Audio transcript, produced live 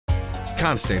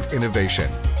constant innovation,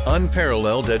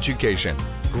 unparalleled education,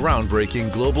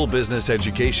 groundbreaking global business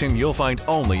education you'll find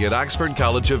only at Oxford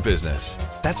College of Business.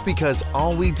 That's because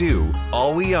all we do,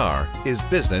 all we are, is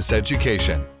business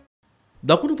education.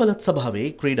 දකුණු පළාත් සභාවේ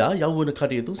ක්‍රීඩා යෞවන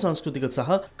කටයුතු සංස්කෘතික සහ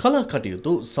කලා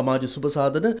කටයුතු සමාජ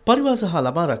සුබසාධන පරිවාස හා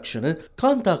ළමා ආරක්ෂණ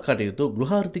කාන්තා කටයුතු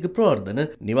ගෘහාර්ථික ප්‍රවර්ධන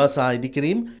නිවාස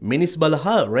ඉදිකිරීම මිනිස් බල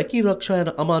හා රැකී ආරක්ෂා යන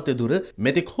අමාත්‍ය දුර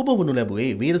මෙතෙක් හොබවනු ලැබුවේ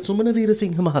වීරසුමන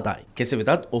වීරසිංහ මහතායි. කෙසේ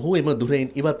වෙතත් ඔහු එම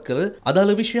දුරෙන් ඉවත් කර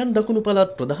අදාළ විෂයන් දකුණු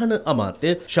පළාත් ප්‍රධාන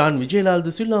අමාත්‍ය ශාන් විජේලාල්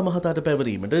ද සිල්වා මහතාට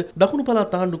පැවරීමට දකුණු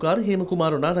පළාත් ආණ්ඩුකාර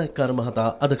හේමකුමාර නානායක්කාර මහතා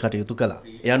අද කටයුතු කළා.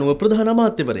 ඒ අනුව ප්‍රධාන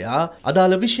අමාත්‍යවරයා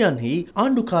අදාළ විෂයන්හි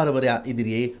ආණ්ඩුකාරවරයා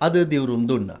ඉදිරියේ අද දිවුරුම්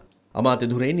දුන්නා. අමාත්‍ය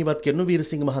ධුරයෙන් ඉවත් කරනු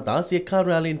වීරසිංහ මහතා සිය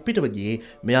කාර්යාලයෙන් පිටව ගියේ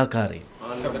මේ ආකාරයෙන්.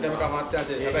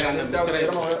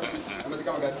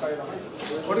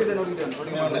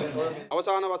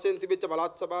 අවසාන වශයෙන් තිබිච්ච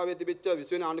පළාත් සභාවේ තිබිච්ච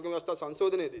 20 වෙනි ආණ්ඩුක්‍රම ව්‍යවස්ථා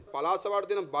සංශෝධනයේදී පළාත්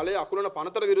සභාවට දෙන බලය අකුලන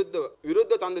පනතට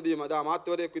විරුද්ධ ඡන්ද දීම අද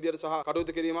අමාත්‍යවරයෙක් විදියට සහ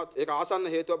කටයුතු කිරීමත් ඒක ආසන්න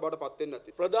හේතුවක් බවට පත් වෙන්න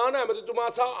ඇති. ප්‍රධාන ඇමතිතුමා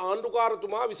සහ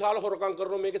ආණ්ඩුකාරතුමා විශාල හොරකම්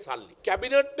කරනවා මේකේ සල්ලි.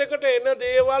 කැබිනට් එකට එන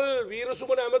දේවල්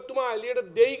වීරසුමන ඇමතිතුමා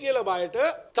එළියට දෙයි කියලා බයට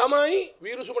තමයි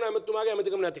වීරසුමන ඇමතිතුමාගේ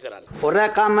ඇමතිකම නැති කරන්නේ.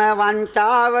 හොරකම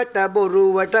වංචාවට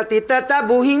බොරුවට තිතත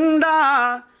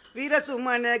බුහින්දා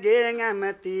වීරසුමනගේ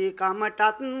ඇමති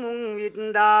කමටත් මුන්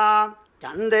වින්දා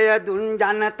ඡන්දය දුන්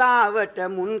ජනතාවට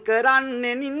මුන්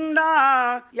කරන්නේ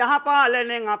නින්දා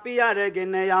යහපාලනෙන් අපි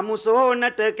අරගෙන යමු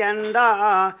සෝනට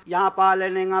කැන්දා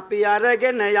යහපාලනෙන් අපි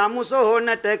අරගෙන යමු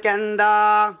සෝනට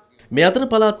කැන්දා. මේ අතර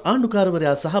පළාත්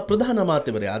ආණ්ඩුකාරවරයා සහ ප්‍රධාන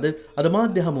අමාත්‍යවරයාද අද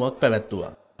මාධ්‍ය හමුවක්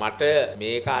පැවැත්වුවා. මට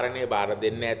මේ කාරණේ බාර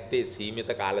දෙන්න ඇත්තේ සීමිත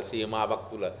කාල සීමාවක්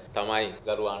තුල තමයි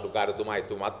ගරු ආණ්ඩුකාරතුමා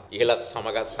එතුමත් ඉහළත්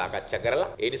සමග සාකච්ඡා කරලා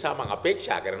ඒ නිසා මම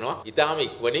අපේක්ෂා කරනවා ඊටාම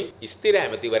ඉක්මනින් ස්ථිර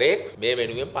ඇමතිවරයෙක් මේ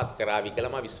වෙනුවෙන් පත් කරાવી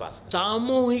කියලා මම විශ්වාස කරනවා.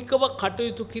 සාමූහිකව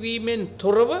කටයුතු කිරීමෙන්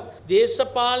තොරව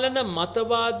දේශපාලන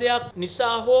මතවාදයක්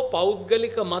නිසා හෝ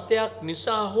පෞද්ගලික මතයක්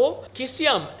නිසා හෝ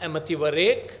කිසියම්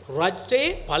ඇමතිවරයෙක් රජයේ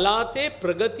පළාතේ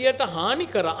ප්‍රගතියට හානි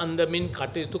කර අන්දමින්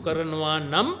කටයුතු කරනවා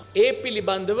නම් ඒ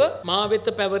පිළිබඳව මා වෙත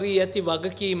පැවරී ඇති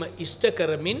වගකීම ඉෂ්ට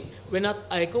කරමින් වෙනත්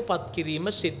අයෙකු පත් කිරීම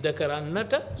සිද්ධ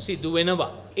කරන්නට සිදු වෙනවා.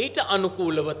 ඊට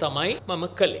අනුකූලව තමයි මම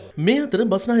කළේ. මේ අතර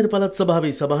බස්නාහිර පළාත්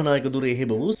සභාවේ සභානායක දුරේ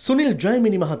හිබ වූ සුනිල්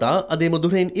ජයමිනි මහතා අද එම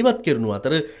දුරෙන් ඉවත් කරනු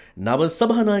අතර නව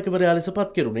සභානායකවරයා ලෙස පත්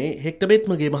කෙරුණේ හෙක්ටර්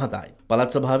බෙත්මගේ මහතායි.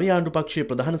 පළාත් සභාවේ ආණ්ඩු පක්ෂයේ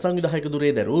ප්‍රධාන සංවිධායක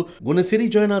දුරේ දැරූ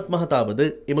ගුණසිරි ජයනාත් මහතාවද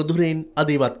එම දුරෙන්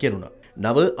අද ඉවත් කෙරුණා.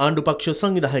 නව ආණ්ඩු පක්ෂ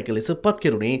සංවිධායක ලෙස පත්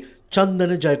කෙරුණේ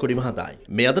චන්දන ජයකොඩි මහතායි.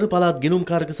 මේ අතර පළාත්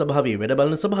ගිණුම්කාරක සභාවේ වැඩ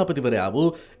බලන සභාපතිවරයා වූ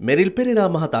මෙරිල් පෙරේරා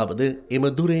මහතාවද එම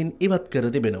දුරෙන් ඉවත් කර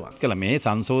තිබෙනවා. මේ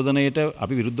සංශෝධනයට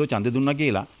අපි විරුද්ධව ඡන්ද දුන්නා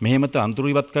කියලා මෙහෙම අන්තරු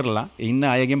ඉවත් කරලා ඉන්න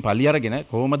අයගෙන් පලි අරගෙන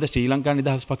කොහොමද ශ්‍රී ලංකා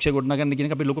නිදහස් පක්ෂය ගොඩනගන්නේ කියන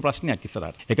එක අපි ලොකු ප්‍රශ්නයක්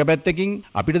ඉස්සරහට. එක පැත්තකින්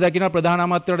අපිට දකින්න ප්‍රධාන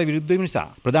අමාත්‍යවරයාට විරුද්ධ වීම නිසා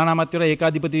ප්‍රධාන අමාත්‍යවරයා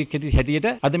ඒකාධිපති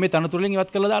හැටියට අද මේ තනතුරෙන්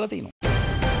ඉවත් කරලා දාලා තිනවා.